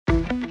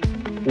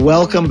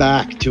Welcome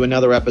back to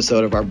another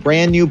episode of our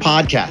brand new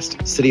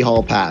podcast, City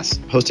Hall Pass,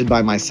 hosted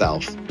by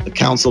myself, the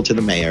counsel to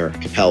the mayor,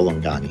 Kapel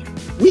Longani.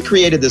 We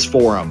created this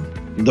forum,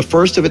 the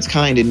first of its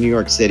kind in New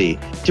York City,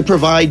 to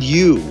provide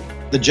you,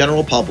 the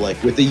general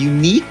public, with a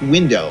unique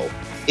window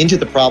into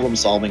the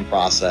problem-solving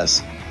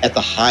process at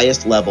the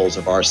highest levels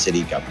of our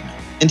city government,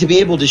 and to be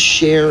able to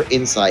share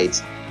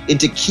insights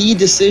into key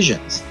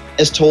decisions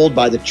as told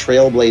by the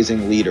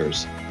trailblazing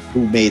leaders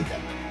who made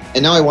them.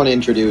 And now I want to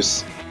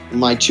introduce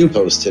my two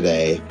hosts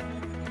today,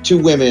 two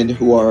women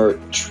who are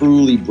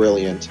truly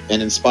brilliant and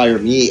inspire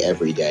me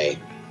every day,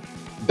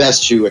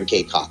 Bess Chu and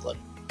Kate Coughlin.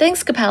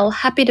 Thanks, Kapel.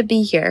 Happy to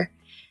be here.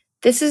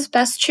 This is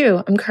Bess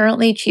Chu. I'm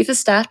currently Chief of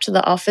Staff to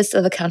the Office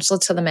of the Counsel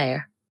to the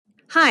Mayor.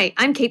 Hi,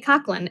 I'm Kate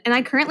Coughlin, and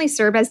I currently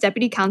serve as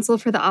Deputy Counsel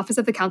for the Office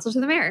of the Counsel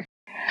to the Mayor.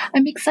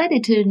 I'm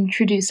excited to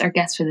introduce our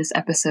guest for this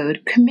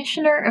episode,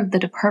 Commissioner of the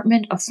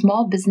Department of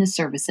Small Business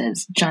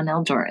Services,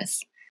 Janelle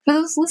Dorris. For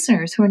those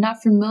listeners who are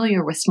not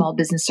familiar with Small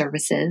Business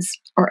Services,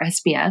 or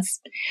SBS,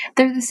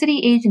 they're the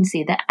city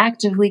agency that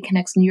actively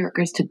connects New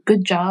Yorkers to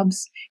good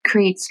jobs,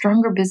 creates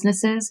stronger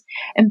businesses,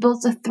 and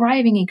builds a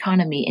thriving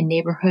economy in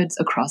neighborhoods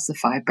across the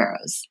 5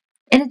 boroughs.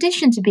 In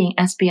addition to being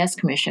SBS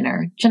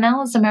Commissioner,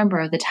 Janelle is a member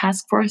of the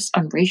Task Force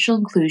on Racial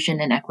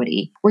Inclusion and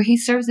Equity, where he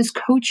serves as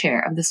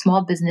co-chair of the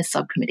Small Business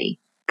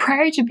Subcommittee.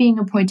 Prior to being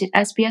appointed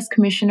SBS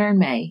Commissioner in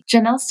May,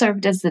 Janelle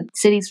served as the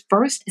city's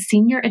first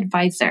senior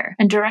advisor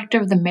and director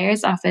of the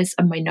Mayor's Office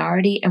of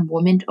Minority and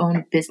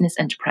Women-Owned Business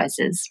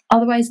Enterprises,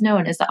 otherwise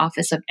known as the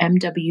Office of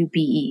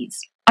MWBEs.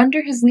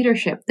 Under his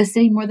leadership, the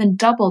city more than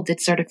doubled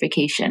its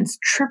certifications,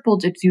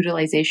 tripled its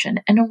utilization,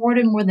 and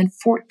awarded more than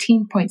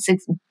 $14.6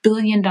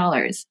 billion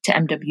to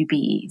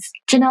MWBEs.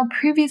 Janelle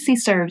previously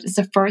served as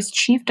the first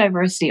Chief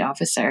Diversity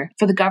Officer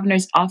for the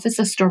Governor's Office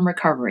of Storm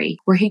Recovery,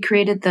 where he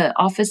created the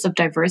Office of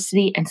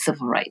Diversity and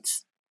Civil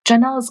Rights.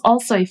 Janelle is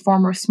also a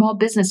former small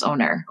business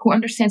owner who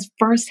understands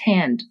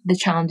firsthand the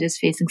challenges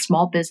facing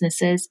small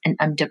businesses and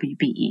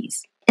MWBEs.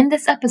 In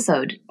this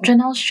episode,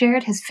 Janelle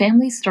shared his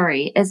family's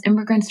story as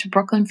immigrants to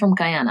Brooklyn from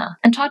Guyana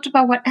and talked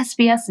about what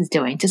SBS is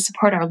doing to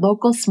support our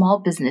local small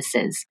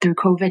businesses through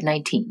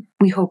COVID-19.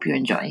 We hope you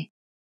enjoy.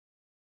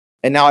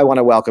 And now I want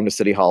to welcome to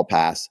City Hall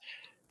Pass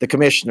the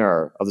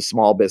Commissioner of the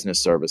Small Business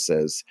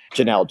Services,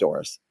 Janelle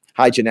Dorris.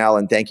 Hi, Janelle,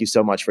 and thank you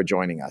so much for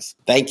joining us.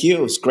 Thank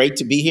you. It's great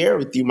to be here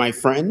with you, my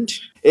friend.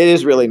 It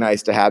is really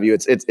nice to have you.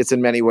 It's in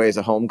many ways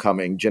a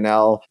homecoming.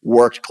 Janelle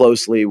worked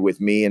closely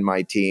with me and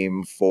my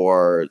team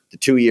for the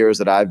 2 years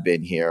that I've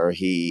been here.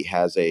 He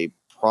has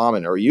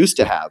used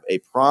to have a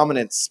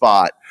prominent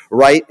spot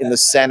right in the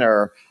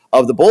center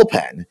of the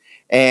bullpen.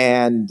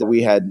 And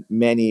we had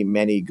many,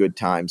 many good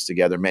times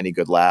together, many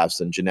good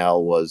laughs. And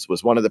Janelle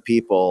was one of the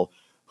people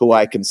who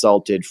I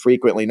consulted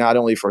frequently, not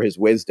only for his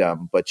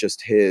wisdom, but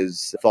just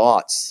his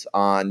thoughts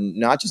on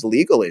not just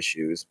legal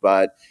issues,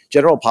 but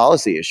general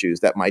policy issues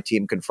that my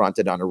team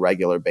confronted on a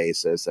regular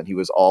basis. And he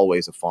was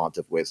always a font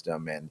of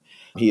wisdom, and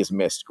he is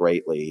missed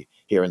greatly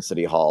here in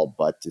City Hall,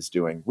 but is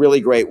doing really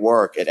great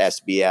work at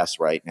SBS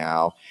right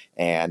now.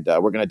 And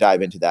we're going to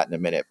dive into that in a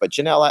minute. But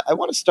Janelle, I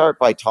want to start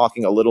by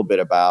talking a little bit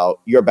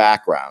about your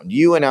background.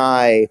 You and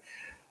I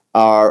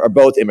are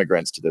both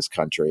immigrants to this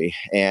country,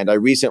 and I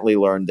recently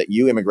learned that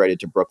you immigrated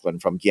to Brooklyn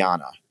from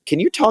Guyana. Can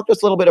you talk to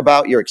us a little bit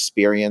about your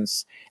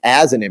experience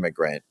as an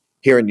immigrant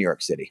here in New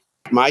York City?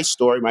 My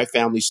story, my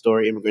family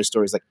story, immigrant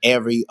story is like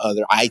every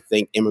other, I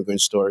think, immigrant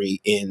story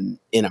in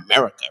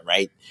America,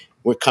 right?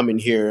 We're coming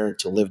here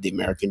to live the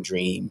American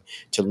dream,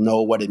 to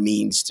know what it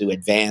means to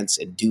advance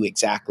and do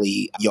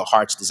exactly your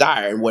heart's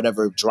desire and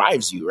whatever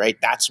drives you, right?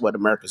 That's what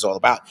America's all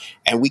about.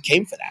 And we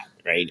came for that,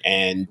 right?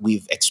 And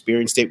we've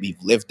experienced it, we've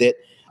lived it,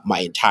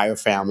 my entire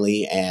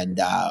family. And,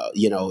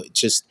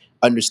 just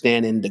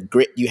understanding the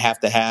grit you have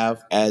to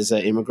have as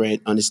an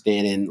immigrant,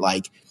 understanding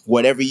like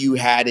whatever you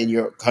had in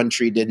your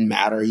country didn't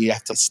matter. You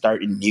have to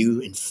start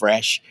new and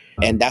fresh.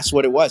 And that's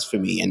what it was for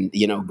me. And,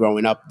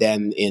 growing up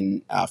then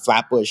in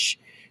Flatbush,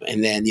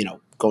 and then,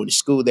 going to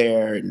school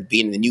there and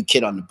being the new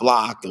kid on the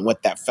block and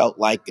what that felt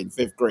like in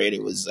 5th grade,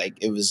 it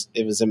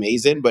was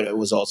amazing, but it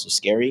was also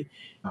scary.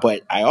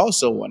 But I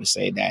also want to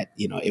say that,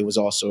 it was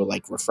also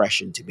like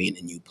refreshing to be in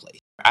a new place.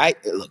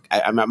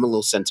 I'm a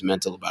little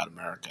sentimental about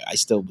America. I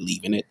still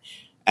believe in it.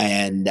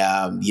 And,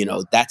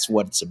 that's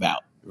what it's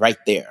about right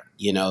there,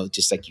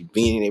 just like you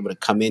being able to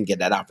come in, get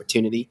that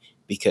opportunity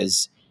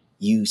because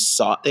you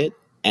sought it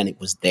and it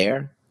was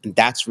there. And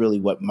that's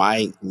really what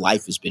my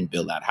life has been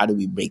built out. How do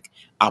we make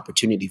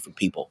opportunity for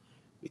people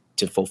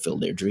to fulfill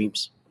their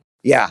dreams?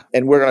 Yeah,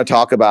 and we're going to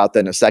talk about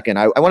that in a second.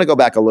 I want to go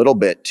back a little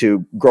bit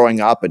to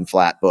growing up in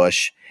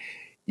Flatbush.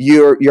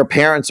 Your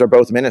parents are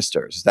both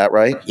ministers, is that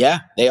right? Yeah,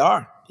 they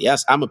are.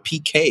 Yes, I'm a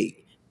PK,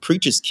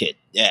 preacher's kid.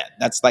 Yeah,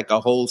 that's like a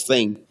whole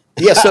thing.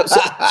 Yeah,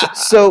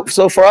 so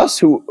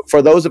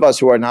for those of us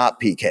who are not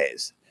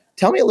PKs,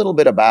 tell me a little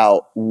bit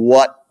about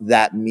what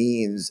that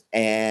means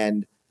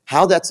and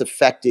how that's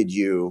affected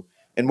you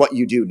and what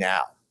you do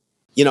now.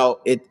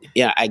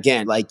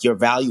 Again, like your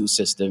value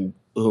system,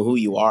 who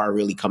you are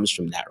really comes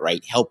from that,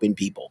 right? Helping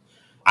people.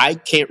 I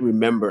can't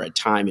remember a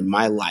time in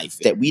my life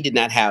that we did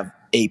not have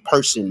a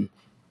person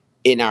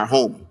in our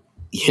home,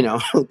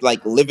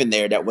 like living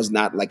there that was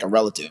not like a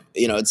relative.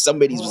 It's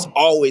somebody who's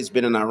always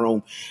been in our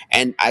home.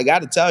 And I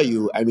got to tell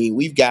you, I mean,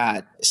 we've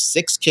got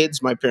 6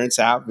 kids my parents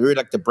have. We were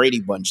like the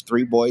Brady Bunch,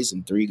 3 boys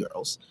and 3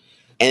 girls.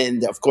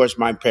 And of course,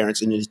 my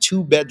parents in a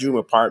 2-bedroom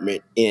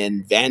apartment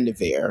in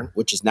Vanderveer,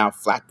 which is now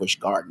Flatbush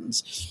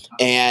Gardens.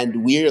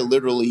 And we're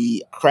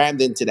literally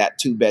crammed into that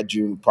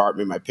 2-bedroom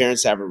apartment. My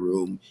parents have a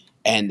room.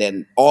 And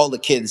then all the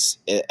kids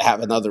have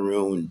another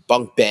room,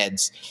 bunk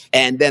beds.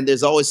 And then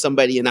there's always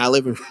somebody in our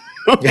living room.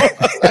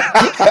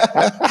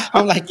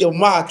 I'm like, yo,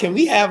 Ma, can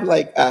we have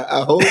like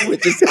a home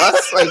with just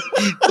us? Like,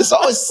 there's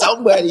always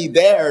somebody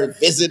there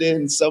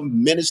visiting,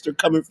 some minister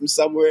coming from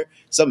somewhere,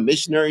 some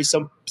missionary,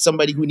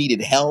 somebody who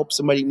needed help,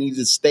 somebody who needed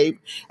to stay.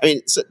 I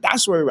mean, so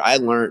that's where I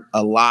learned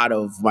a lot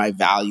of my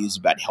values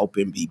about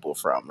helping people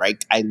from,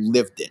 right? I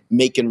lived it,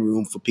 making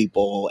room for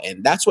people.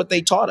 And that's what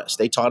they taught us.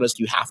 They taught us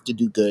you have to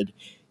do good.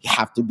 You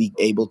have to be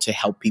able to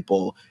help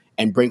people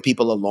and bring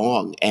people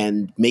along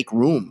and make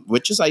room,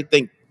 which is, I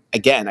think,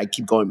 again, I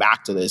keep going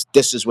back to this.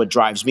 This is what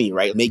drives me,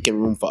 right? Making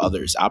room for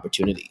others,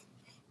 opportunity.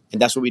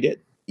 And that's what we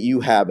did. You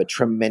have a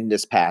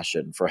tremendous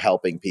passion for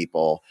helping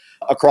people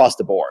across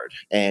the board,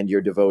 and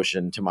your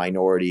devotion to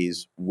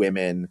minorities,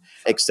 women,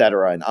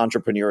 etc., and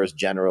entrepreneurs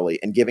generally,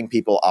 and giving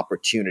people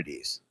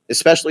opportunities,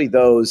 especially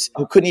those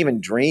who couldn't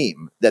even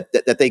dream that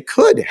they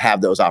could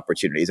have those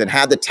opportunities and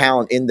have the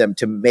talent in them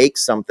to make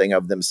something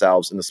of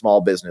themselves in the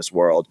small business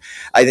world,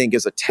 I think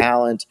is a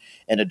talent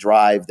and a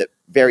drive that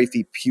very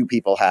few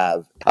people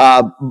have.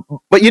 But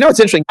it's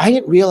interesting. I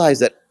didn't realize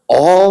that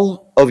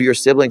all of your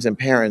siblings and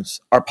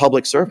parents are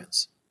public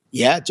servants.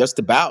 Yeah, just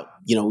about.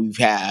 We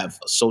have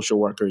social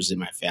workers in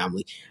my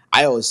family.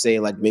 I always say,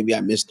 like, maybe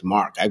I missed the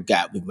mark. I've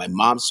got with my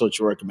mom's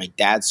social worker, my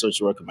dad's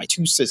social worker, my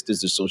 2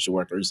 sisters are social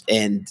workers,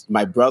 and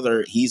my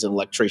brother, he's an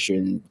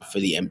electrician for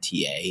the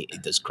MTA. He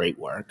does great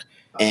work.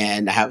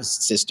 And I have a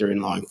sister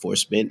in law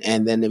enforcement.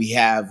 And then we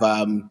have,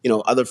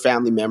 other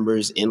family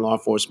members in law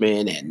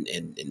enforcement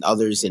and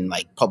others in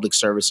like public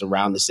service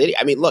around the city.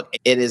 I mean, look,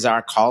 it is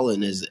our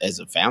calling as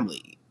a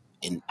family.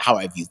 And how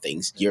I view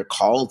things, you're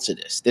called to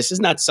this. This is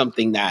not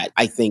something that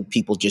I think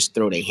people just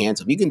throw their hands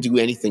up. You can do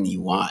anything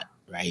you want,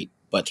 right?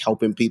 But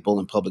helping people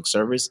in public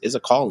service is a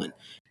calling.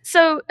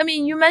 So, I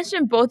mean, you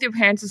mentioned both your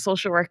parents are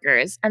social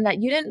workers and that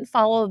you didn't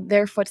follow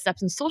their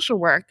footsteps in social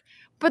work,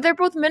 but they're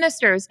both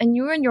ministers and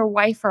you and your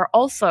wife are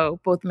also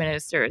both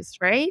ministers,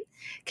 right?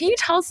 Can you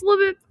tell us a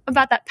little bit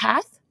about that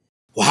path?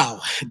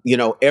 Wow.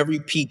 Every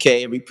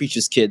PK, every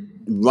preacher's kid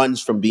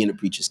runs from being a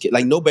preacher's kid.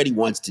 Like, nobody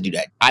wants to do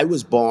that. I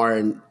was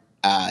born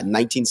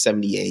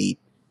 1978,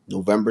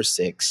 November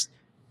 6th,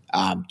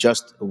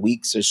 just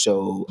weeks or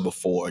so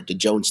before the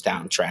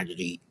Jonestown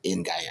tragedy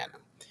in Guyana.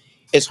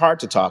 It's hard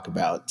to talk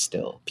about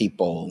still.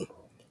 People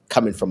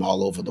coming from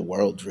all over the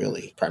world,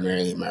 really,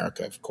 primarily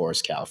America, of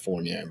course,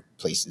 California, and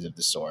places of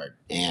the sort.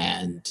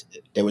 And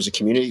there was a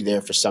community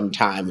there for some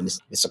time, and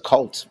it's a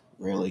cult,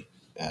 really.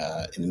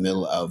 In the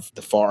middle of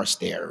the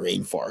forest there,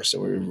 rainforest, or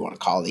whatever you want to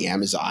call it, the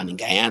Amazon in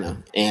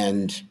Guyana.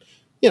 And,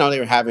 they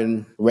were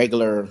having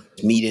regular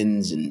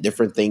meetings and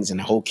different things, and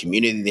a whole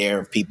community there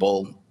of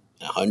people,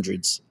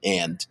 hundreds.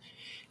 And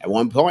at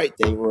one point,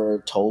 they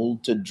were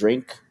told to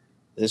drink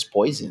this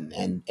poison,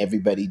 and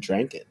everybody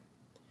drank it,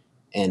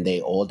 and they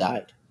all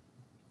died.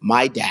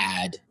 My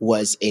dad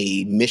was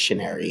a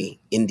missionary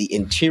in the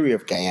interior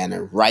of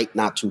Guyana, right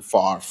not too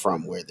far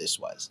from where this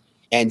was.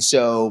 And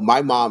so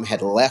my mom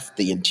had left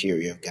the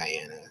interior of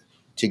Guyana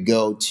to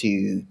go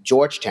to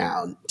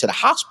Georgetown, to the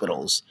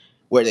hospitals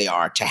where they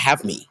are, to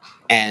have me.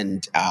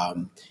 And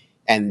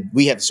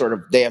they have sort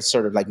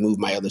of like moved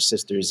my other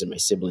sisters and my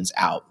siblings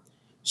out.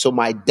 So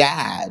my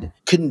dad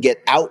couldn't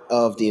get out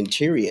of the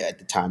interior at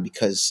the time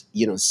because,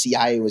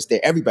 CIA was there.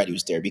 Everybody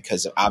was there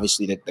because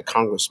obviously the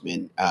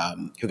congressman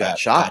Who got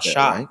shot,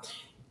 right?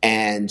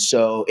 And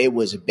so it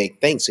was a big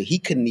thing. So he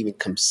couldn't even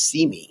come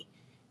see me.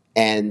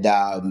 And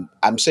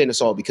I'm saying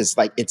this all because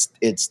like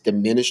it's the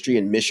ministry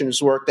and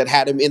missions work that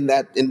had him in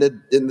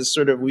the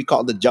sort of, we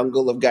call it the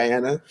jungle of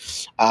Guyana,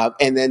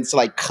 and then it's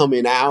like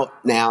coming out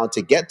now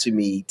to get to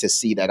me to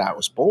see that I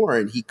was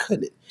born. He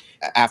couldn't.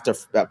 After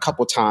a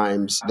couple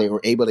times, they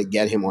were able to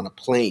get him on a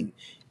plane.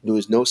 There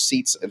was no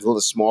seats. It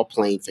was a small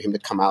plane for him to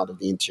come out of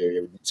the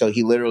interior. So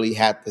he literally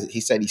he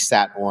said he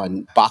sat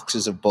on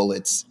boxes of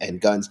bullets and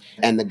guns,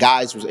 and the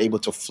guys was able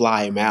to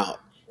fly him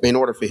out in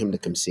order for him to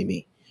come see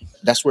me.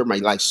 That's where my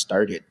life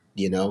started.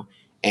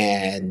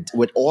 And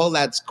with all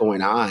that's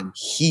going on,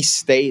 he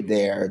stayed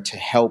there to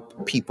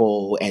help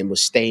people and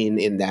was staying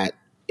in that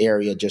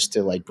area just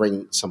to like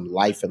bring some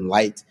life and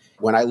light.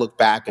 When I look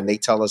back and they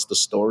tell us the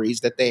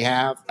stories that they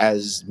have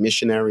as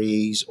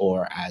missionaries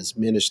or as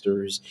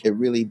ministers, it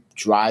really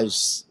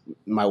drives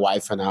my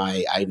wife and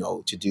I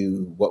know, to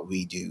do what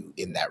we do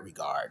in that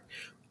regard.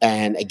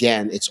 And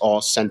again, it's all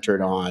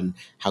centered on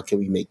how can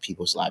we make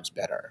people's lives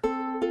better.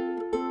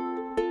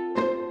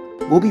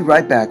 We'll be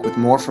right back with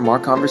more from our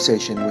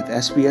conversation with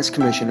SBS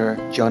Commissioner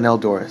Jonell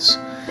Doris.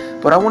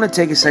 But I want to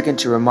take a second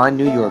to remind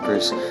New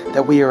Yorkers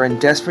that we are in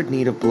desperate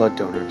need of blood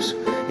donors.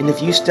 And if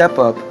you step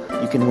up,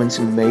 you can win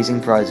some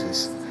amazing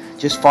prizes.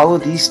 Just follow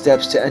these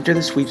steps to enter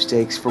the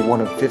sweepstakes for one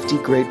of 50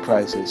 great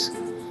prizes.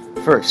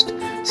 First,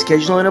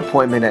 schedule an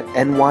appointment at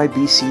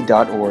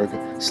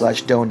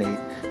nybc.org/donate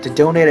to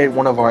donate at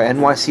one of our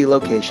NYC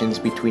locations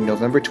between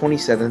November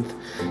 27th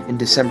and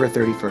December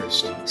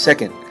 31st.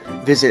 Second,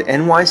 visit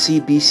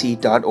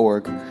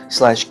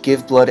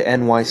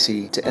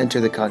nycbc.org/givebloodnyc to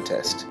enter the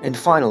contest. And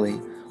finally,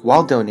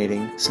 while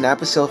donating,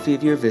 snap a selfie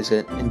of your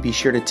visit and be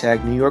sure to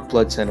tag New York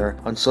Blood Center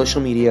on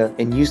social media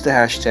and use the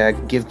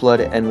hashtag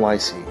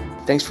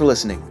GiveBloodNYC. Thanks for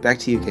listening. Back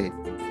to you, Kate.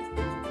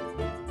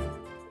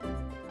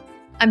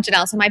 I'm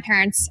Janelle. So my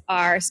parents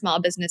are small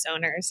business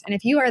owners. And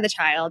if you are the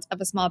child of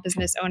a small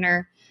business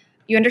owner,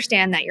 you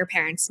understand that your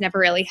parents never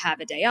really have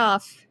a day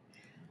off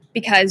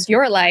because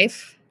your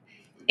life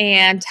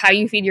and how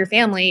you feed your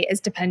family is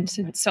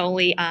dependent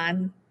solely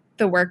on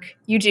the work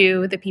you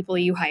do, the people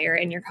you hire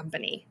in your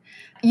company.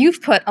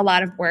 You've put a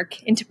lot of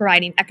work into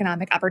providing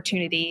economic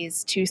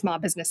opportunities to small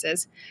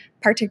businesses,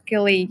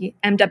 particularly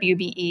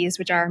MWBEs,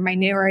 which are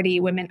minority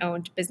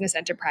women-owned business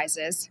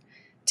enterprises,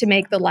 to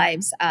make the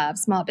lives of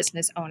small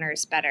business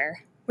owners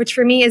better, which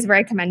for me is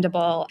very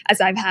commendable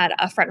as I've had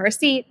a front row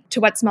seat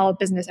to what small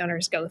business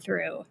owners go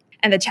through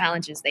and the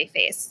challenges they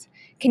face.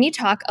 Can you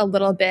talk a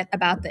little bit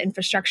about the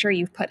infrastructure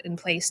you've put in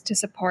place to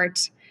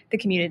support the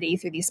community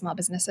through these small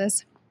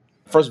businesses?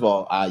 First of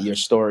all, your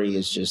story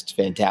is just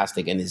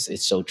fantastic, and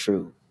it's so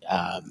true.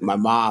 My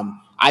mom,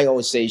 I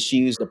always say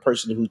she's the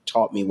person who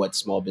taught me what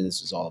small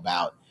business is all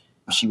about.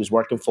 She was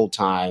working full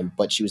time,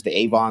 but she was the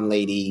Avon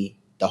lady,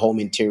 the home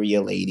interior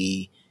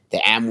lady, the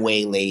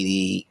Amway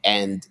lady,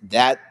 and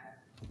that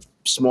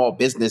small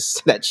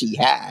business that she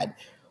had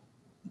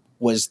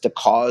was the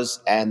cause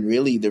and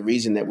really the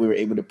reason that we were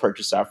able to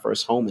purchase our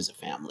first home as a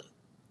family.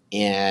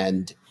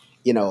 And,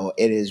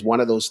 it is one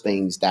of those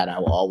things that I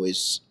will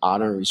always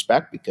honor and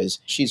respect because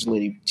she's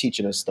really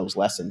teaching us those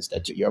lessons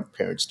that your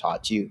parents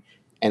taught you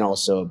and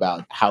also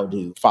about how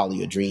to follow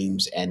your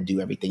dreams and do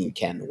everything you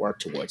can to work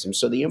towards them.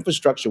 So the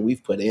infrastructure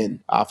we've put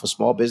in for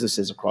small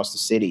businesses across the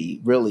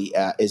city really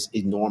is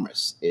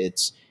enormous.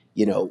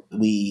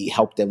 We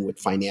help them with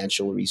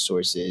financial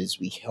resources.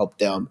 We help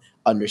them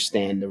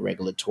understand the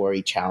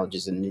regulatory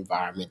challenges in the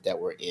environment that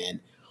we're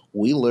in.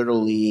 We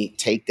literally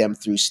take them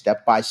through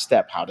step by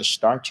step how to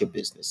start your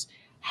business,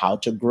 how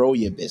to grow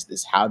your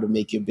business, how to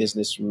make your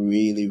business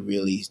really,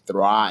 really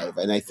thrive.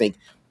 And I think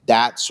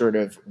that sort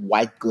of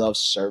white glove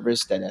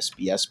service that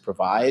SBS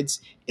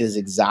provides is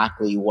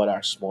exactly what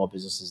our small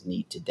businesses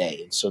need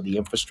today. And so the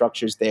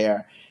infrastructure is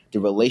there, the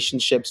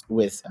relationships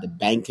with the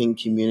banking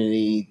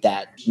community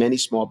that many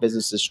small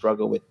businesses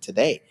struggle with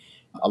today.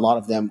 A lot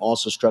of them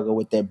also struggle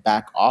with their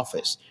back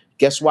office.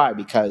 Guess why?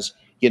 Because,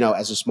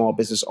 as a small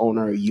business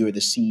owner, you're the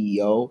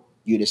CEO,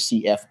 you're the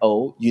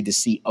CFO, you're the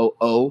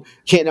COO,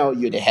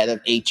 you're the head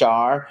of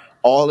HR,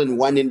 all in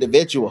one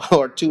individual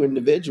or two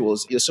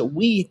individuals. So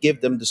we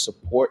give them the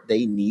support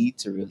they need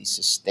to really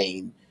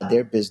sustain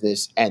their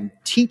business and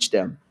teach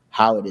them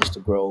how it is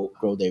to grow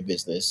their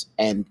business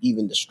and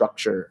even the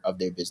structure of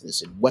their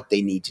business and what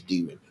they need to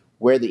do and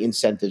where the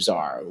incentives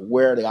are,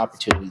 where the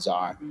opportunities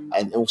are.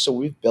 And so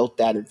we've built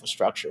that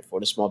infrastructure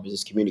for the small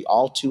business community,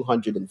 all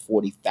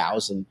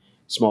 240,000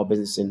 small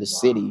businesses in the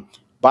city,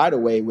 by the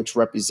way, which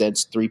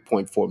represents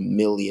 3.4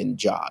 million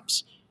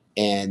jobs.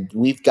 And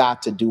we've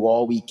got to do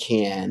all we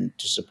can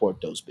to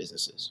support those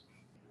businesses.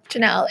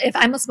 Janelle, if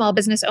I'm a small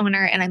business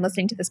owner and I'm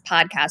listening to this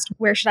podcast,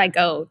 where should I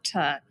go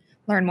to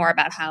learn more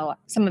about how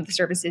some of the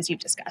services you've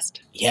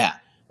discussed? Yeah.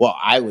 Well,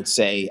 I would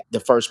say the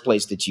first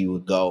place that you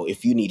would go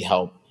if you need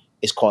help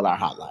is call our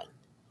hotline.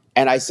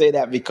 And I say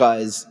that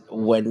because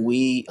when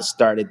we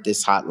started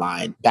this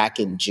hotline back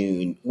in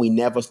June, we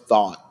never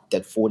thought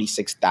that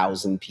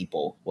 46,000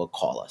 people will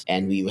call us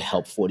and we would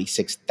help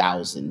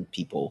 46,000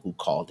 people who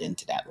called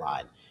into that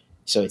line.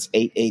 So it's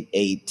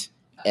 888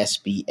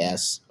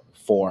 SBS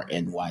 4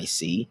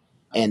 NYC.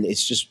 And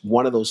it's just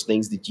one of those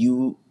things that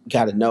you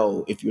got to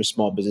know if you're a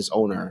small business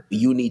owner.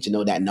 You need to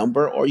know that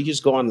number, or you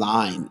just go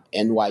online,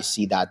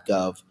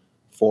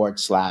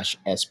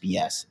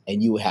 nyc.gov/SBS,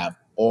 and you have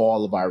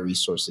all of our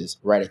resources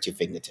right at your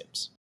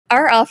fingertips.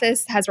 Our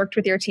office has worked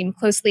with your team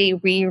closely.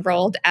 We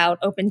rolled out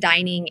open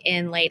dining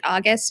in late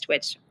August,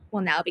 which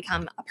will now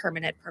become a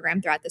permanent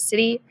program throughout the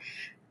city.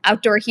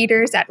 Outdoor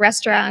heaters at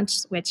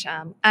restaurants, which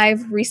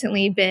I've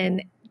recently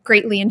been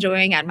greatly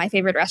enjoying at my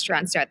favorite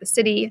restaurants throughout the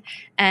city,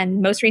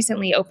 and most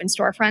recently open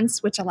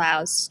storefronts, which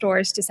allows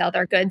stores to sell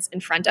their goods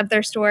in front of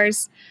their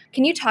stores.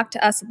 Can you talk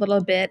to us a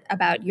little bit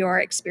about your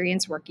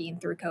experience working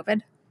through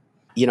COVID?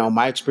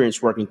 My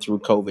experience working through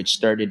COVID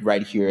started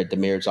right here at the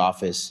mayor's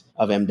office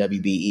of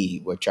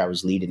MWBE, which I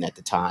was leading at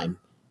the time,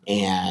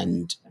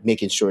 and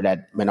making sure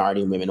that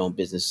minority and women-owned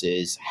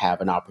businesses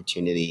have an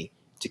opportunity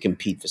to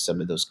compete for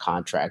some of those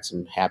contracts.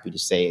 I'm happy to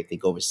say I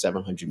think over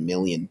 700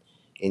 million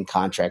in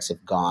contracts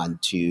have gone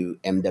to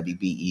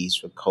MWBEs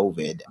for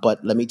COVID.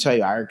 But let me tell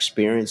you, our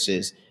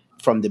experiences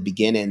from the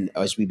beginning,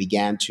 as we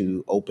began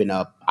to open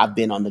up, I've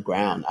been on the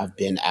ground. I've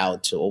been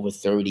out to over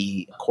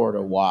 30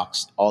 corridor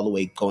walks, all the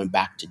way going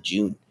back to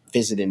June,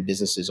 visiting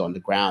businesses on the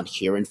ground,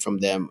 hearing from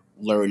them,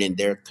 learning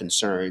their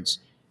concerns,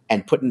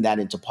 and putting that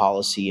into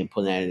policy and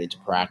putting that into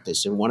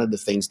practice. And one of the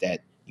things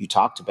that you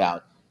talked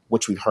about,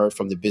 which we heard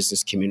from the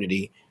business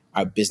community,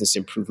 our business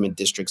improvement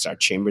districts, our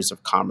chambers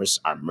of commerce,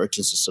 our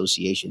merchants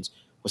associations,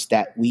 was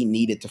that we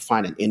needed to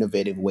find an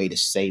innovative way to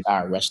save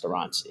our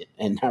restaurants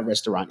and our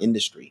restaurant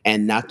industry.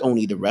 And not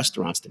only the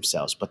restaurants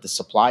themselves, but the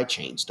supply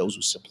chains, those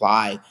who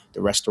supply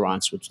the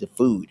restaurants with the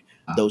food,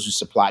 those who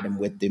supply them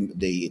with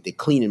the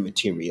cleaning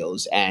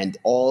materials and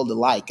all the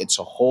like. It's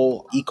a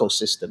whole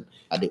ecosystem.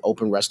 The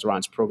Open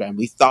Restaurants program,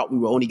 we thought we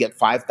would only get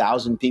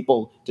 5,000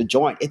 people to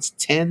join. It's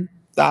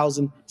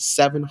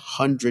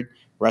 10,700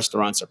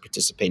 restaurants are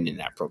participating in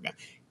that program.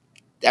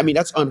 I mean,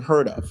 that's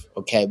unheard of.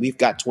 Okay. We've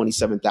got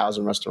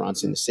 27,000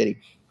 restaurants in the city.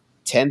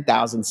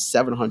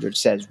 10,700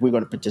 says we're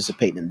going to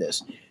participate in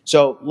this.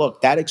 So,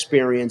 look, that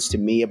experience to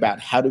me about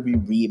how do we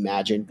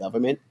reimagine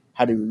government?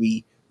 How do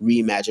we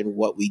reimagine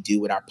what we do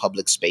with our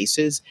public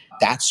spaces?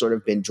 That's sort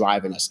of been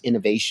driving us.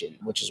 Innovation,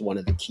 which is one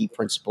of the key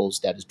principles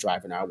that is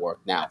driving our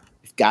work now.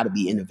 We've got to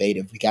be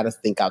innovative. We got to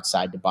think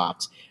outside the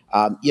box.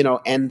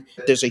 And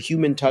there's a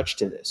human touch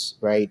to this,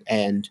 right?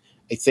 And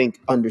I think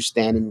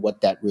understanding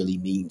what that really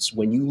means.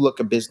 When you look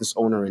a business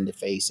owner in the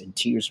face and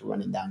tears are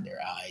running down their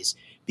eyes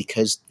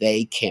because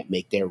they can't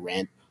make their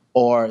rent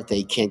or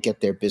they can't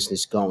get their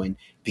business going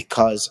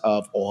because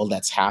of all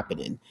that's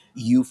happening,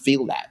 you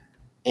feel that.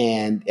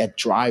 And it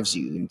drives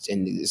you.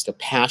 And it's the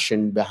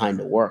passion behind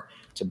the work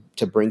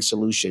to bring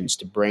solutions,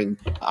 to bring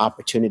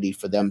opportunity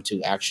for them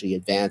to actually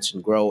advance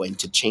and grow and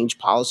to change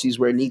policies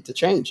where it need to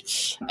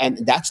change.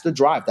 And that's the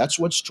drive. That's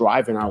what's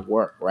driving our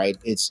work, right?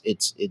 It's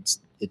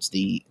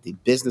the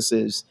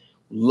businesses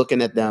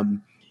looking at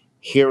them,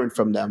 hearing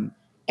from them,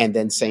 and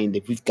then saying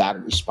that we've got to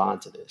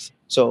respond to this.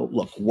 So,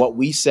 look, what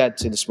we said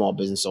to the small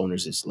business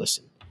owners is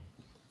listen,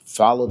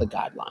 follow the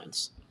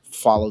guidelines,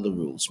 follow the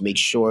rules, make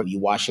sure you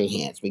wash your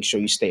hands, make sure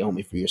you stay home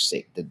if you're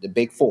sick. The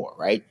big four,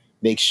 right?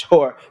 Make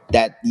sure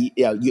that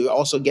you're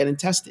also getting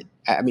tested.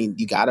 I mean,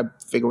 you got to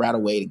figure out a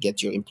way to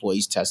get your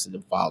employees tested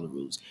and follow the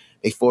rules.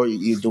 Before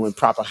you're doing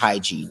proper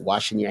hygiene,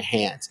 washing your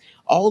hands,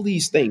 all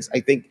these things,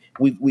 I think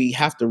we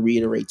have to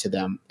reiterate to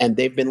them, and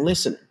they've been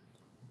listening.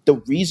 The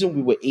reason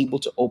we were able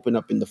to open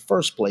up in the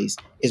first place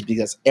is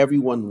because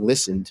everyone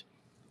listened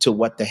to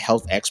what the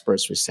health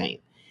experts were saying.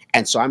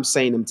 And so I'm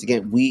saying them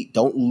again, we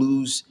don't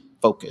lose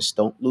focus.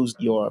 Don't lose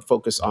your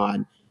focus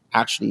on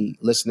actually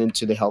listening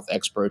to the health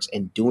experts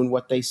and doing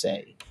what they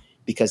say,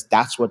 because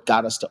that's what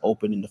got us to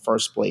open in the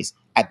first place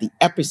at the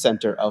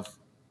epicenter of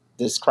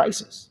this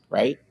crisis,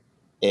 right?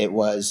 It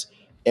was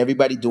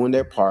everybody doing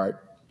their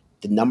part.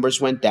 The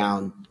numbers went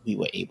down. We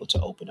were able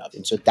to open up.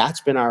 And so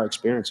that's been our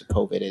experience with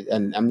COVID.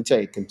 And I'm going to tell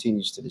you, it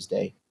continues to this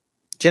day.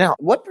 Janelle,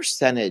 what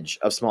percentage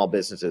of small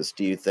businesses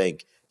do you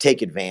think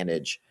take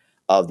advantage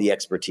of the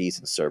expertise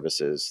and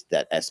services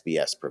that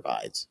SBS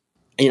provides?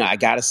 I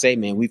got to say,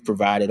 man, we've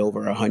provided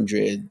over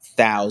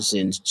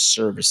 100,000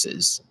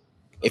 services.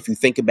 If you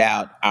think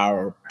about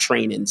our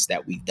trainings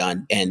that we've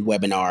done and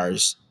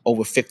webinars,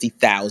 over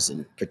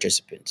 50,000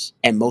 participants,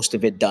 and most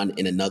of it done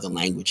in another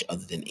language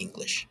other than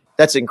English.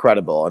 That's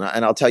incredible.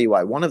 And I'll tell you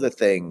why. One of the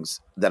things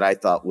that I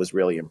thought was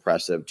really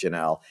impressive,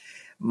 Janelle,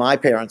 my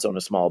parents own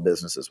a small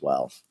business as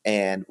well.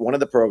 And one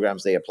of the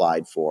programs they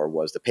applied for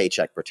was the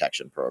Paycheck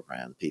Protection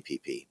Program,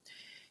 PPP.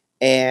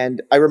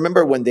 And I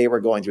remember when they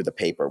were going through the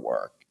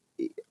paperwork,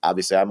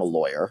 obviously I'm a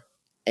lawyer.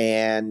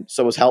 And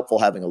so it was helpful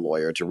having a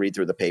lawyer to read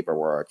through the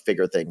paperwork,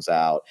 figure things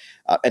out,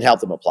 and help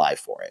them apply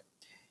for it.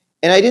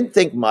 And I didn't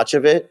think much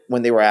of it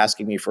when they were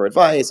asking me for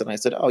advice. And I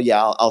said, oh,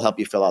 yeah, I'll help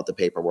you fill out the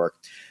paperwork.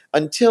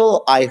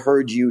 Until I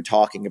heard you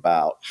talking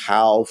about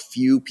how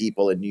few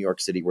people in New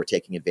York City were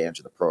taking advantage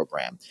of the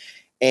program.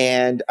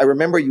 And I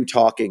remember you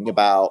talking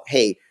about,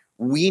 hey,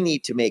 we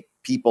need to make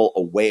people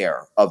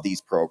aware of these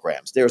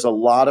programs. There's a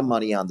lot of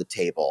money on the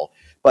table,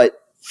 but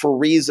for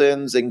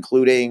reasons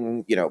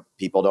including,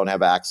 people don't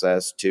have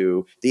access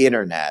to the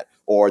internet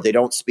or they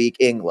don't speak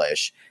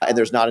English and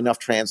there's not enough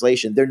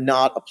translation, they're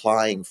not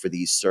applying for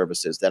these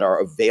services that are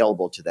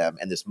available to them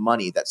and this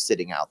money that's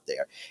sitting out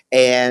there.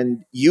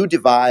 And you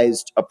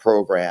devised a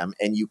program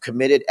and you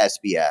committed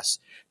SBS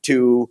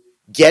to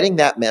getting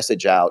that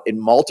message out in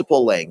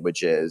multiple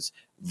languages,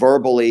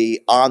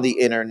 verbally, on the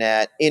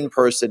internet,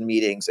 in-person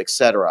meetings,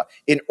 etc.,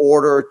 in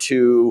order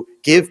to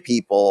give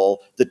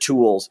people the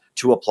tools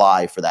to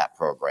apply for that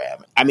program.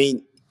 I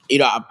mean,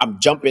 I'm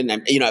jumping,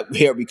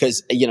 here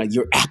because,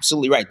 you're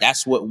absolutely right.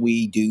 That's what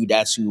we do.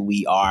 That's who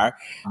we are.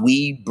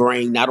 We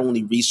bring not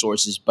only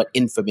resources, but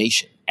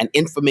information. And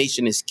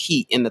information is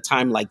key in a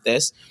time like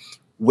this.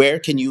 Where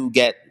can you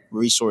get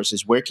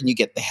resources? Where can you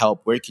get the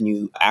help? Where can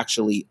you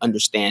actually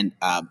understand,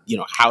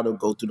 how to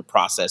go through the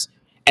process?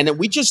 And then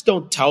we just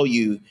don't tell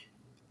you,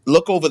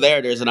 look over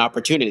there, there's an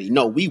opportunity.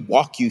 No, we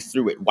walk you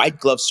through it. White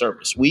glove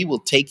service. We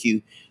will take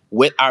you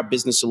with our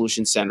business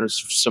solution centers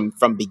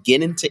from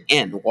beginning to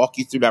end, walk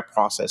you through that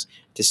process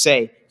to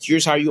say,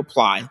 here's how you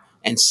apply.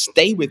 and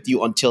stay with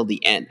you until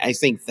the end. I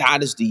think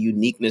that is the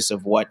uniqueness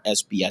of what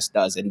SBS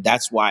does. And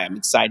that's why I'm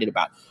excited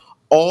about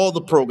all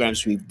the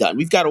programs we've done.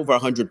 We've got over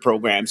 100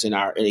 programs in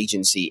our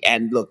agency.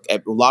 And look,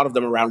 a lot of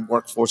them around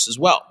workforce as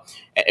well.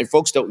 And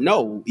folks don't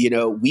know,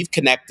 we've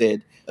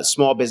connected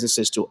small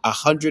businesses to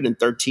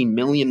 $113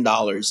 million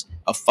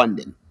of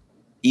funding,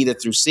 either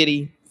through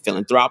city,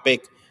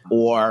 philanthropic,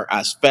 or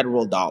as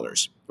federal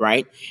dollars,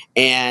 right?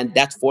 And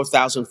that's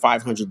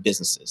 4,500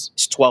 businesses.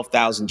 It's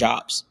 12,000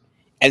 jobs.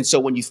 And so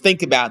when you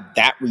think about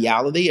that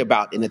reality,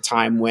 about in a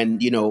time when,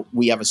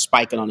 we have a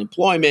spike in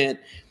unemployment,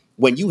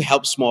 when you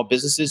help small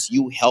businesses,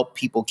 you help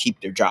people keep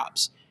their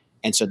jobs.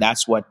 And so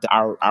that's what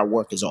our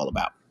work is all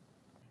about.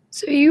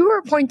 So you were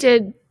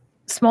appointed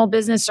Small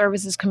Business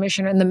Services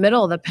Commissioner in the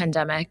middle of the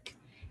pandemic.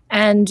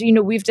 And,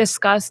 we've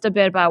discussed a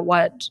bit about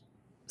what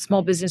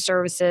Small Business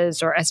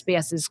Services or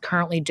SBS is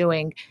currently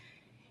doing.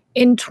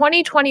 In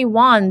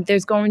 2021,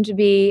 there's going to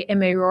be a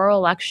mayoral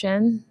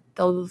election.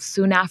 There'll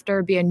soon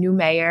after be a new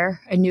mayor,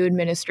 a new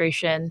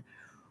administration.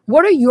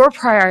 What are your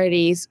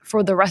priorities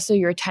for the rest of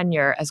your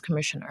tenure as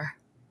commissioner?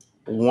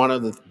 One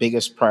of the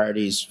biggest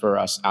priorities for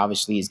us,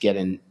 obviously, is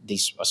getting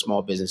these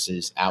small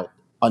businesses out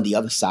on the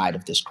other side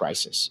of this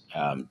crisis.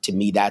 To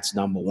me, that's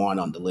number one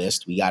on the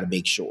list. We got to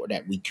make sure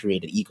that we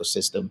create an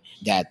ecosystem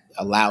that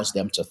allows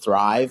them to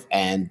thrive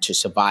and to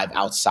survive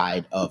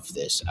outside of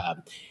this.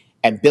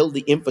 And build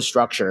the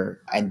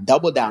infrastructure and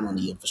double down on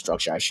the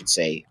infrastructure, I should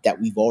say, that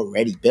we've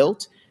already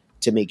built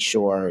to make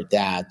sure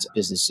that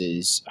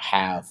businesses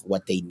have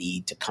what they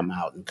need to come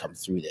out and come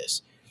through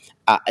this.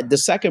 The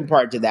second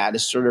part to that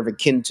is sort of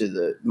akin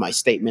to my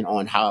statement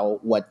on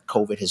what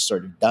COVID has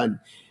sort of done.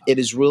 It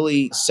is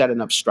really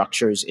setting up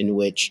structures in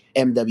which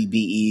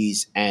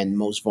MWBEs and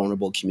most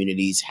vulnerable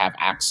communities have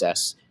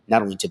access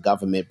not only to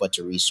government but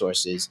to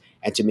resources,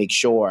 and to make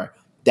sure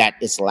that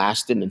it's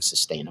lasting and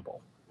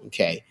sustainable.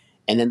 Okay.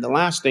 And then the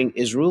last thing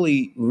is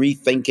really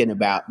rethinking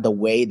about the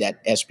way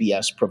that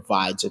SBS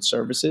provides its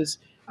services.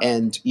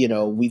 And,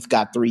 we've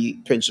got three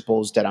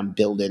principles that I'm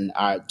building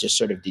just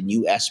sort of the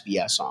new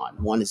SBS on.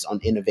 One is on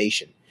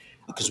innovation,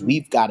 because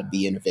we've got to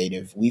be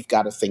innovative. We've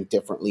got to think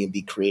differently and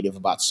be creative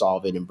about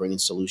solving and bringing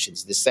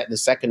solutions. The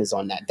second is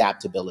on that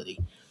adaptability.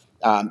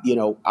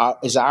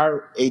 Is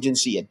our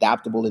agency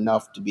adaptable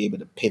enough to be able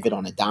to pivot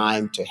on a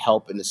dime to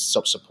help and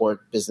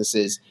support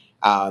businesses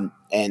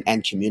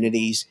and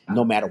communities,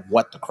 no matter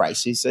what the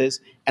crisis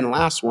is? And the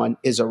last one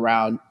is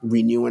around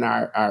renewing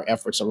our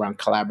efforts around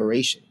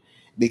collaboration,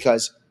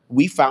 because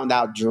we found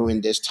out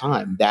during this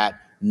time that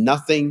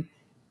nothing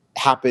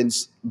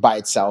happens by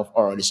itself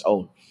or on its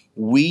own.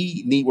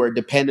 We're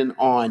dependent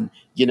on,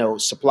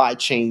 supply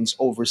chains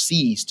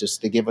overseas just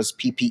to give us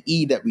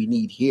PPE that we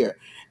need here.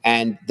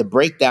 And the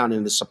breakdown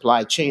in the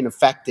supply chain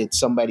affected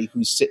somebody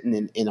who's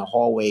sitting in a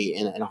hallway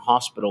in a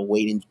hospital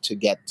waiting to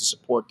get the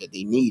support that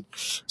they need.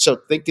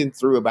 So thinking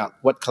through about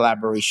what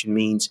collaboration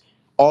means,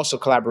 also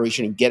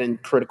collaboration in getting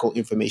critical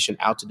information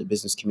out to the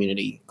business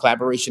community,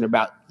 collaboration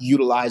about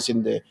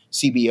utilizing the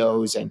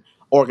CBOs and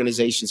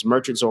organizations,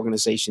 merchants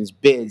organizations,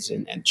 bids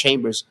and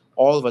chambers,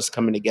 all of us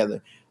coming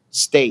together,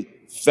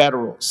 state,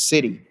 federal,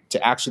 city,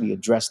 to actually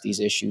address these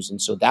issues.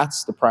 And so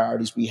that's the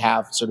priorities we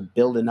have, sort of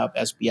building up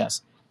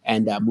SBS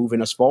and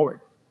moving us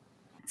forward.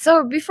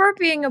 So before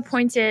being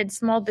appointed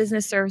Small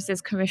Business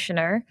Services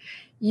Commissioner,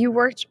 you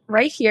worked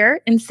right here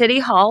in City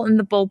Hall in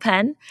the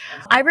bullpen.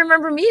 I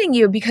remember meeting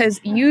you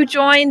because you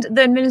joined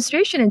the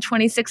administration in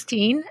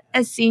 2016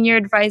 as Senior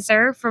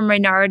Advisor for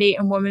Minority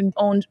and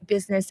Women-Owned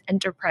Business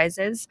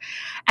Enterprises.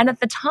 And at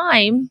the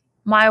time,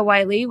 Maya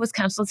Wiley was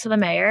counsel to the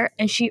mayor,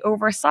 and she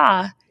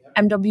oversaw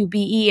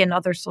MWBE and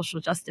other social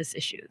justice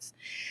issues.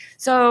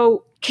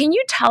 So can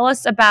you tell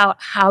us about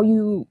how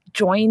you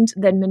joined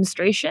the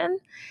administration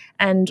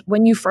and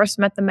when you first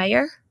met the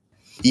mayor?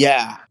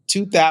 Yeah,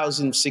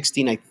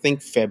 2016, I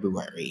think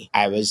February,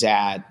 I was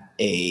at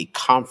a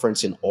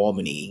conference in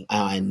Albany,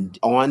 and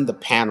on the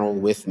panel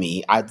with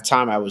me, at the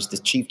time I was the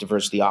chief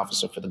diversity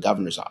officer for the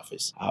governor's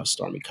office of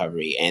storm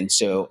recovery. And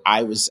so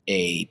I was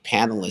a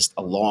panelist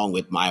along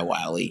with Maya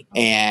Wiley,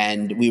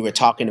 and we were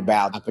talking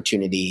about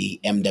opportunity,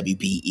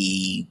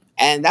 MWBE.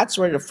 And that's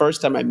where the first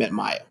time I met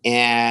Maya.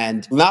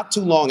 And not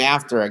too long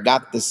after, I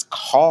got this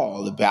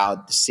call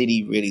about the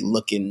city really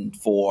looking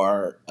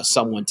for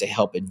someone to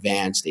help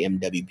advance the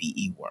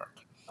MWBE work.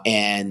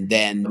 And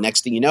then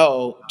next thing you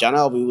know,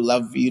 Janelle, we would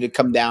love for you to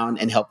come down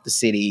and help the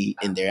city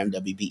in their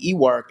MWBE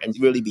work and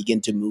really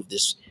begin to move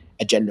this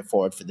agenda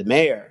forward for the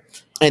mayor.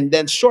 And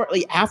then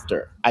shortly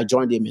after I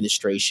joined the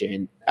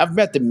administration, I've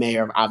met the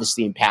mayor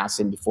obviously in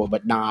passing before,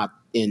 but not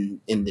in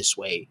this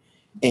way.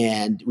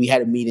 And we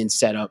had a meeting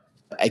set up,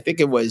 I think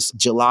it was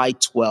July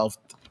 12th,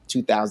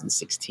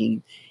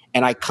 2016.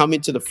 And I come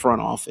into the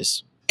front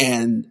office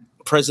and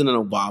President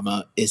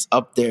Obama is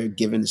up there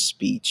giving a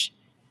speech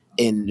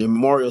in the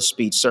memorial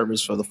speech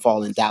service for the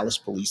fallen Dallas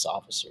police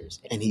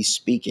officers. And he's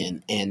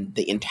speaking, and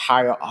the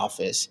entire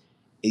office,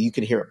 you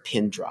could hear a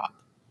pin drop.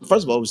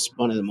 First of all, it was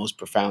one of the most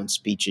profound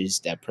speeches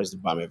that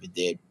President Obama ever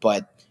did.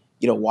 But,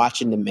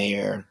 watching the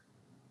mayor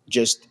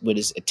just with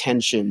his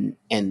attention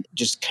and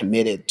just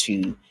committed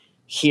to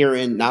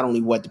hearing not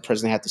only what the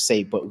president had to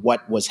say, but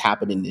what was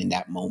happening in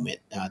that moment,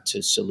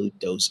 to salute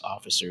those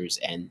officers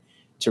and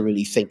to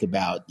really think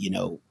about,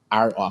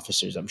 our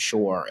officers, I'm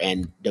sure,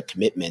 and the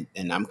commitment.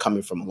 And I'm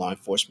coming from a law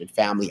enforcement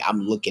family. I'm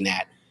looking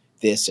at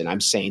this and I'm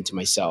saying to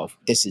myself,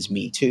 this is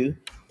me too.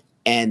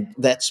 And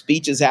that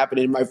speech is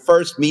happening in my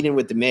first meeting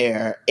with the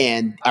mayor.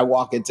 And I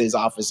walk into his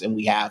office and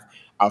we have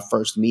our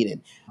first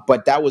meeting.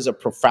 But that was a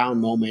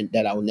profound moment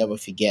that I will never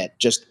forget.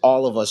 Just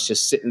all of us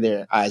just sitting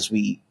there as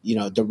we,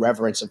 the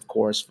reverence, of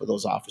course, for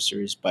those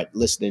officers, but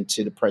listening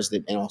to the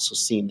president and also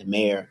seeing the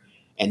mayor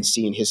and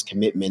seeing his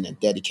commitment and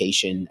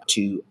dedication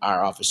to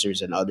our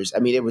officers and others. I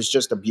mean, it was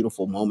just a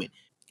beautiful moment.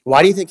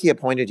 Why do you think he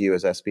appointed you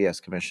as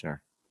SBS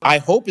commissioner? I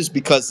hope it's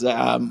because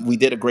we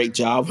did a great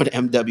job with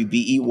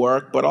MWBE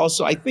work, but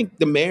also I think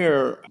the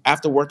mayor,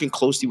 after working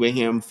closely with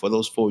him for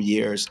those 4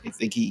 years, I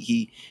think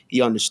he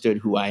understood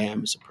who I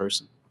am as a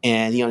person,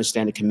 and he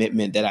understands the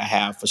commitment that I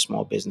have for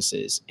small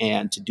businesses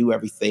and to do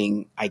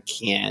everything I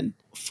can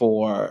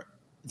for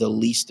the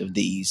least of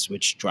these,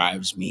 which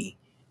drives me,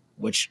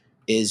 which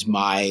is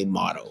my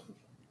motto.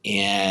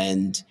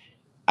 And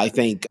I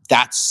think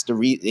that's the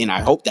reason, and I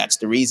hope that's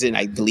the reason.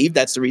 I believe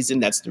that's the reason.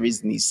 That's the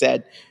reason he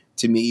said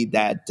to me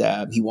that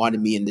he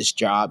wanted me in this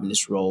job, in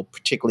this role,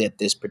 particularly at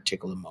this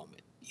particular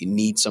moment. You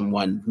need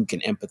someone who can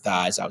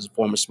empathize. I was a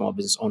former small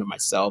business owner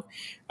myself.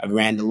 I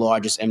ran the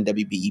largest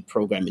MWBE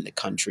program in the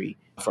country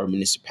for a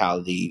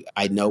municipality.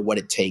 I know what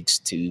it takes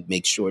to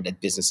make sure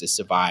that businesses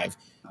survive.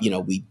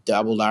 We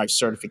doubled our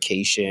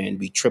certification.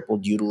 We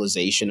tripled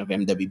utilization of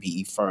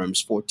MWBE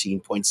firms,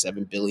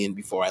 14.7 billion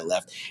before I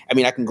left. I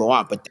mean, I can go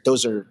on, but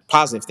those are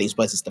positive things,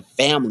 but it's the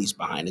families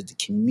behind it, the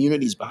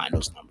communities behind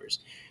those numbers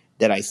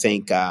that I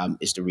think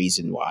is the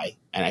reason why.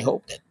 And I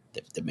hope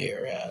that the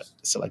mayor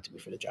selected me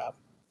for the job.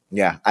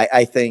 Yeah,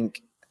 I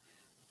think,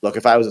 look,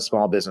 if I was a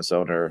small business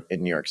owner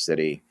in New York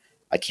City,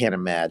 I can't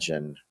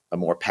imagine a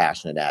more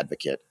passionate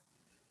advocate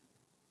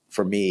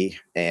for me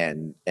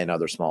and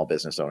other small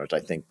business owners. I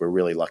think we're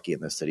really lucky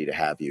in this city to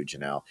have you,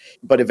 Janelle.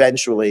 But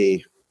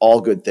eventually, all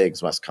good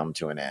things must come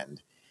to an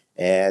end.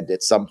 And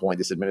at some point,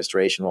 this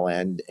administration will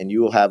end and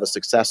you will have a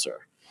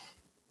successor.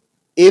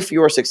 If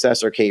your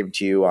successor came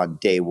to you on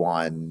day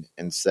one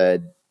and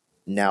said,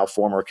 now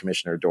former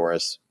Commissioner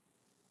Doris,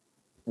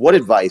 what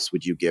advice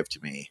would you give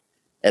to me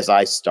as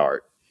I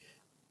start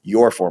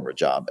your former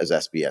job as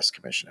SBS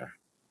commissioner?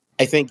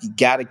 I think you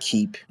got to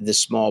keep the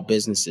small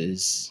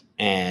businesses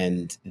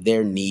and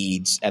their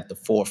needs at the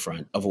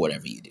forefront of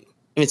whatever you do.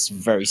 And it's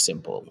very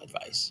simple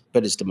advice,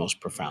 but it's the most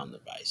profound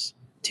advice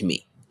to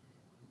me.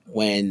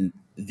 When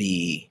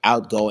the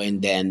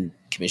outgoing then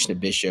Commissioner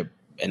Bishop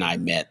and I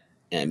met,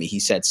 he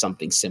said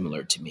something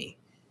similar to me.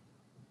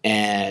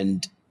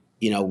 And,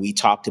 we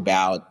talked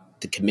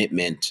about the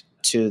commitment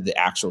to the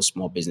actual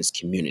small business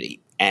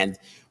community. And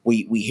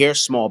we hear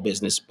small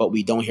business, but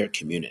we don't hear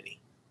community,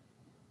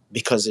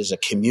 because there's a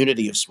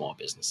community of small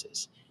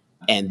businesses.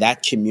 And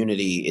that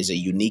community is a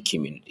unique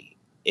community.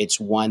 It's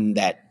one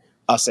that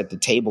us at the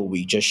table,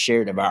 we just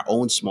shared of our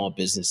own small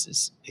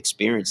businesses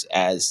experience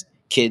as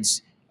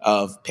kids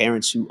of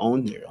parents who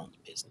own their own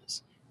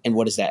business. And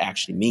what does that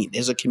actually mean?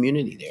 There's a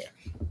community there.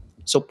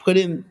 So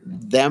putting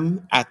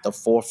them at the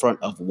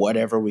forefront of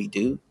whatever we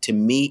do, to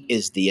me,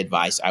 is the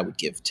advice I would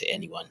give to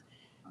anyone.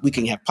 We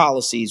can have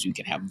policies, we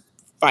can have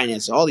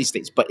finance, all these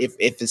things. But if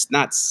it's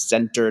not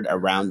centered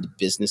around the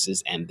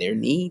businesses and their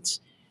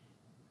needs,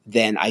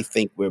 then I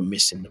think we're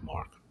missing the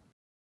mark.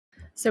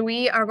 So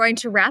we are going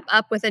to wrap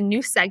up with a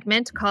new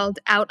segment called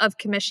Out of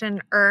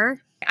Commission.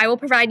 I will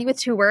provide you with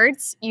 2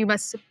 words. You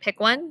must pick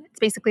one. It's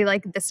basically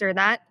like this or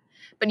that.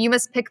 But you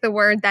must pick the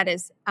word that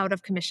is out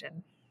of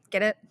commission.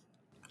 Get it?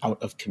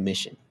 Out of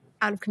commission.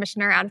 Out of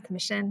commission or out of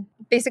commission.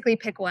 Basically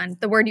pick one.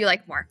 The word you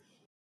like more.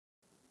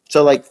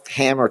 So like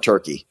ham or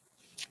turkey?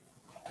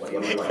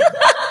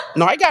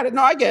 No, I got it.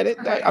 No, I get it.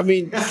 I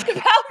mean, Val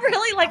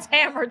really likes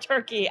ham or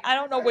turkey. I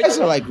don't know which you guys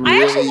are one. like really,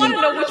 I actually want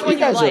to know which one you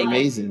guys like. are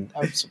amazing.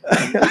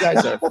 You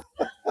guys are.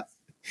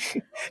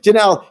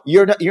 Janelle,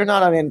 you're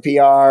not on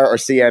NPR or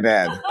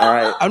CNN. All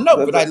right. I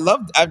know, but I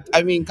love.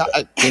 I mean,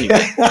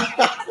 anyway,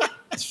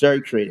 it's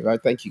very creative. I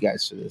thank you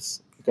guys for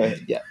this. Go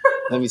ahead. Yeah.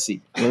 Let me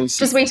see.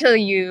 Just wait till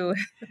you.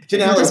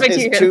 Janelle Just wait till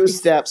is you 2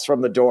 steps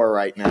from the door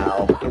right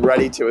now,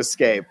 ready to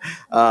escape.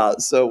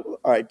 So,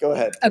 all right, go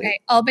ahead. Okay,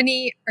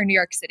 Albany or New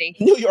York City?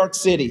 New York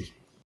City.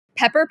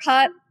 Pepper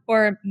Pot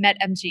or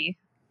MetMG?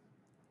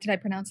 Did I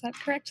pronounce that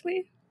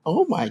correctly?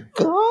 Oh my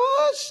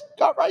gosh.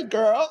 All right,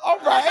 girl. All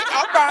right.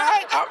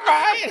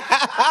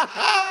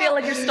 I feel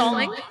like you're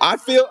stalling. I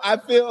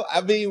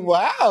mean,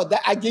 wow.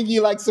 I give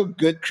you like some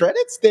good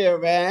credits there,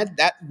 man.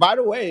 That, by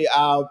the way,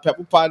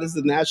 pepper pot is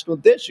the national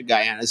dish of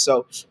Guyana.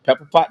 So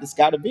pepper pot has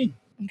got to be.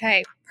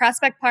 Okay,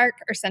 Prospect Park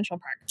or Central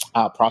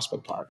Park?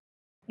 Prospect Park.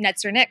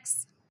 Nets or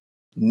Knicks?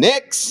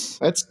 Knicks.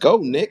 Let's go,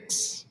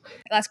 Knicks.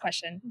 Last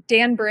question.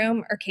 Dan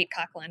Broome or Kate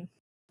Coughlin?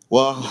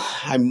 Well,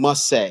 I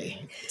must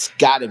say, it's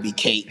got to be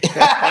Kate.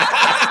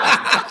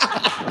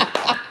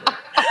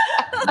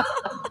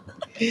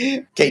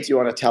 Kate, do you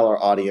want to tell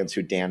our audience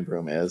who Dan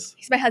Broom is?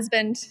 He's my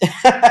husband.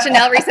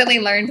 Janelle recently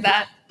learned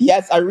that.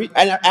 Yes, and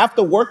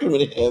after working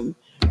with him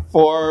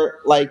for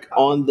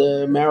on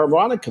the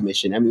Marijuana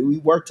Commission, I mean, we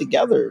worked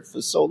together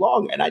for so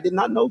long, and I did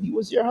not know he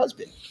was your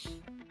husband.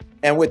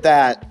 And with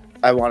that,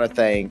 I want to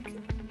thank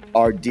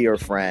our dear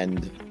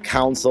friend,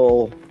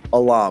 council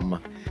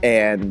alum,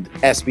 and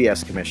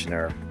SBS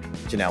Commissioner,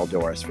 Janelle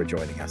Dorris, for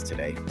joining us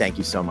today. Thank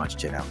you so much,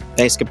 Janelle.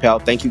 Thanks, Capel.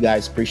 Thank you,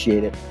 guys.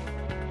 Appreciate it.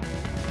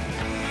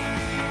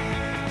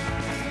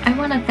 I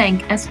want to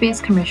thank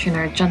SBS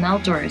Commissioner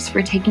Janelle Dorris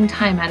for taking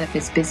time out of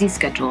his busy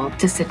schedule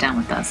to sit down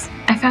with us.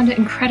 I found it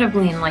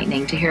incredibly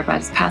enlightening to hear about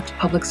his path to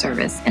public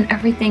service and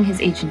everything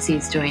his agency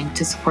is doing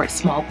to support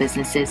small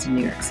businesses in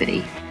New York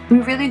City. We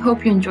really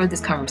hope you enjoyed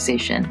this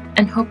conversation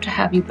and hope to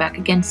have you back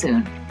again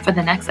soon for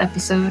the next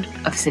episode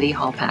of City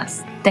Hall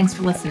Pass. Thanks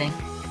for listening.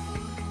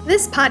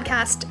 This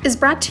podcast is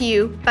brought to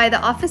you by the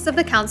Office of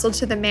the Counsel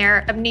to the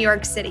Mayor of New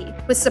York City,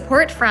 with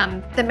support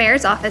from the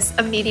Mayor's Office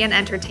of Media and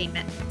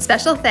Entertainment.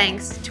 Special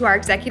thanks to our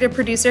executive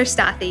producer,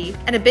 Stathi,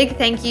 and a big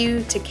thank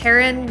you to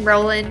Karen,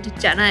 Roland,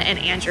 Jenna, and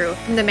Andrew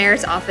from the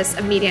Mayor's Office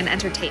of Media and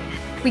Entertainment.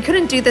 We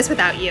couldn't do this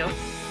without you.